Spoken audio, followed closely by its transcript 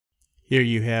Here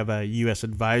you have U.S.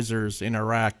 advisors in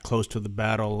Iraq close to the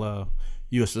battle.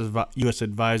 U.S.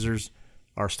 advisors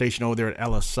are stationed over there at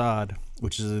al-Asad,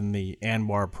 which is in the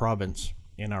Anbar province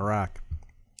in Iraq.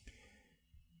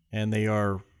 And they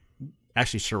are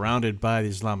actually surrounded by the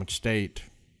Islamic State.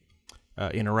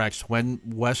 In Iraq's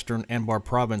western Anbar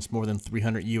province, more than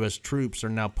 300 U.S. troops are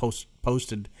now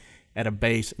posted at a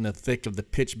base in the thick of the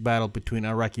pitched battle between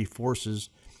Iraqi forces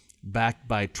backed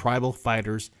by tribal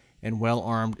fighters and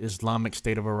well-armed Islamic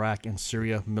State of Iraq and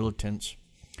Syria militants.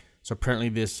 So apparently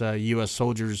this U.S.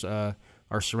 soldiers are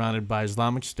surrounded by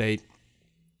Islamic State,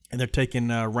 and they're taking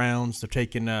rounds, they're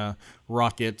taking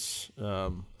rockets,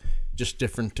 just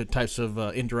different types of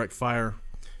indirect fire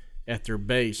at their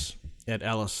base at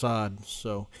al-Asad.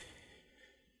 So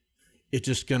it's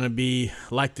just going to be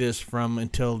like this from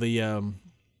until they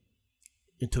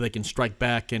can strike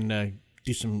back and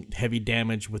do some heavy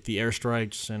damage with the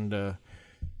airstrikes,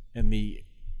 and the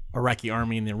Iraqi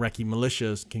army and the Iraqi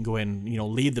militias can go ahead and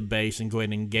leave the base and go ahead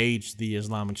and engage the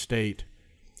Islamic State.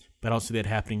 But I don't see that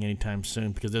happening anytime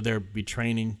soon, because they're there to be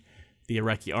training the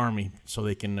Iraqi army so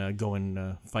they can go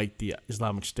and fight the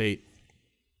Islamic State.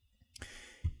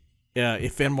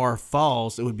 If Anbar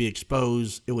falls, it would be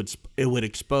exposed. It would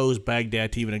expose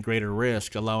Baghdad to even a greater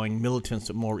risk, allowing militants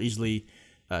to more easily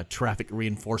traffic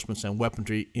reinforcements and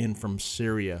weaponry in from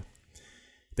Syria.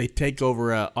 They take over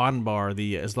Anbar,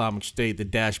 the Islamic State, the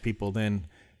Daesh people. Then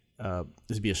this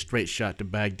would be a straight shot to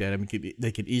Baghdad. I mean,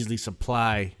 they could easily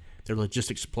supply their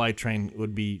logistics supply train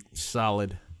would be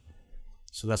solid.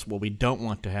 So that's what we don't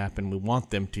want to happen. We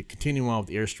want them to continue on with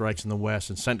the airstrikes in the west.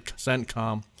 And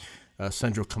CENTCOM,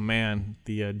 Central Command,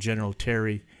 the General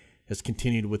Terry, has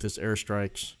continued with his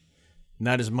airstrikes.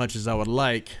 Not as much as I would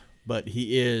like, but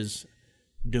he is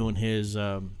doing his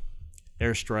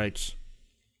airstrikes.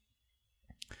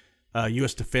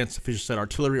 U.S. defense officials said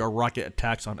artillery or rocket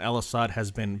attacks on al-Asad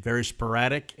has been very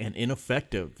sporadic and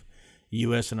ineffective.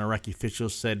 U.S. and Iraqi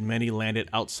officials said many landed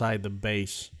outside the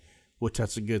base, which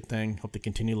that's a good thing. Hope they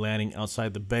continue landing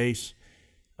outside the base.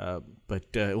 But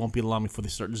it won't be long before they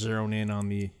start zeroing in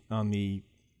on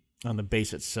the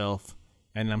base itself,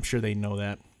 and I'm sure they know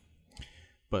that.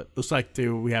 But looks like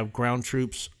we have ground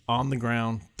troops on the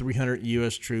ground, 300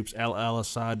 U.S. troops at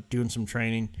al-Asad doing some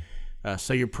training.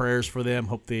 Say your prayers for them.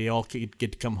 Hope they all get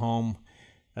to come home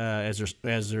as they're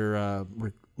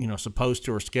supposed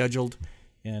to or scheduled.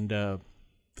 And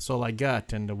that's all I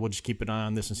got. And we'll just keep an eye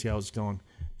on this and see how it's going.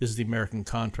 This is the American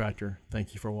Contractor.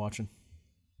 Thank you for watching.